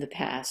in the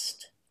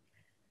past.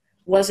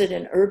 Was it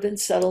an urban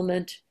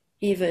settlement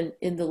even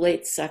in the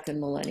late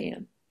second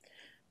millennium?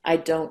 I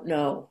don't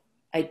know.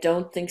 I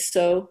don't think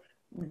so,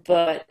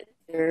 but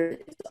there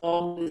is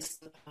always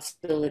the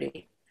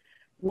possibility.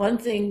 One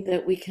thing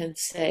that we can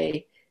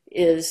say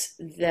is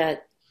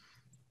that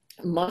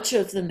much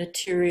of the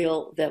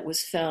material that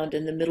was found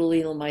in the Middle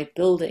Elamite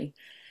building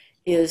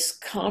is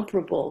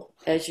comparable,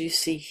 as you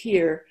see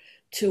here,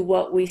 to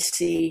what we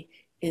see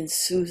in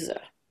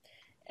Susa,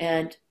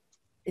 and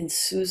in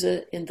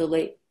Susa in the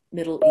late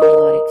Middle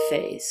Elamite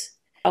phase.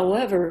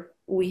 However,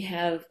 we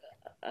have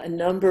a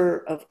number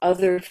of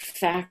other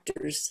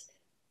factors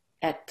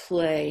at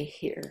play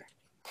here.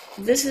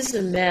 This is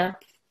a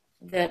map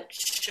that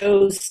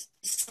shows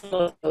some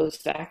of those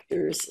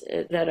factors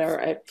that are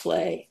at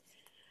play.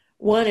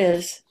 One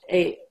is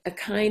a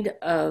kind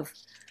of,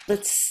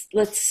 let's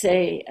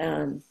say,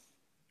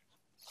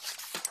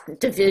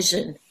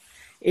 division,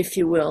 if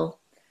you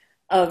will,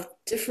 of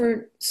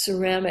different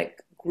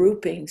ceramic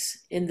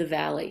groupings in the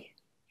valley.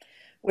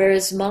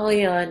 Whereas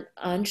Malayan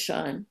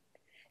Anshan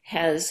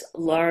has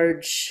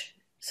large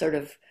sort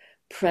of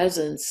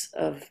presence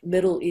of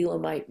Middle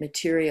Elamite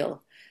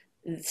material,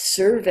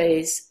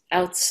 surveys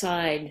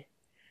outside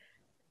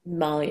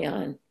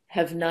Malayan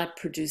have not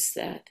produced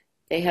that.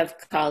 They have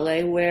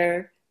Kale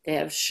ware, they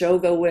have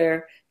Shoga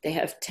ware, they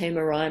have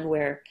Tamaran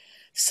ware.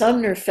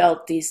 Sumner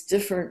felt these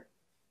different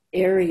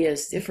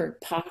areas, different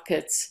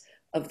pockets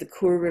of the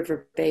Kur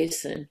River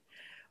Basin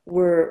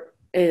were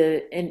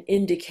an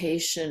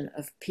indication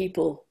of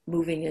people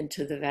moving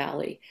into the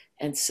valley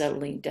and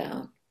settling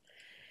down.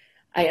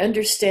 I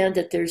understand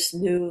that there's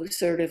new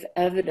sort of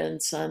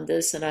evidence on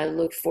this, and I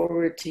look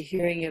forward to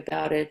hearing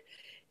about it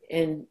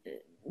in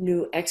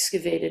new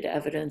excavated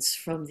evidence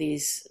from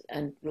these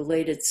and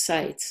related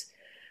sites.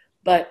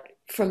 But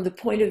from the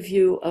point of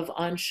view of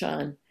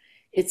Anshan,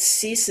 it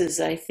ceases,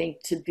 I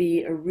think, to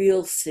be a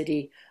real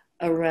city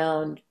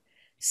around,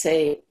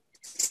 say,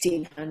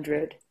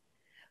 1600,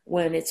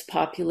 when its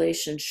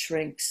population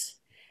shrinks.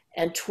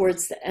 And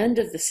towards the end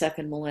of the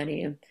second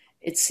millennium,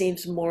 it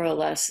seems more or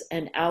less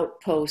an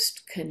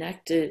outpost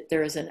connected.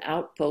 There is an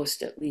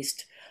outpost, at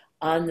least,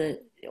 on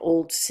the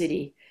old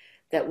city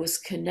that was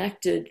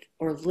connected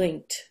or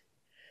linked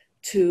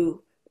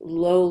to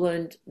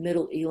lowland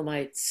Middle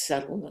Elamite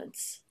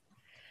settlements.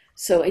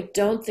 So I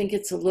don't think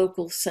it's a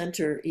local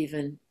center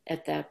even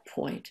at that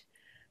point,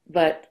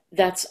 but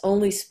that's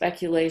only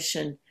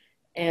speculation,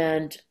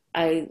 and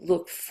I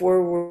look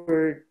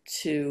forward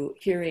to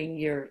hearing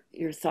your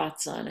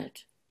thoughts on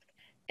it.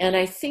 And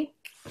I think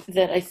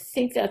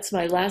that's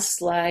my last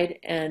slide,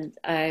 and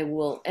I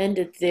will end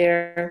it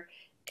there,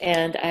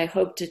 and I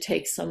hope to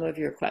take some of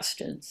your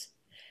questions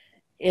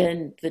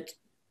in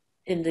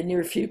the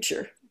near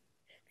future.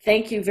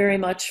 Thank you very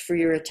much for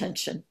your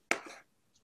attention.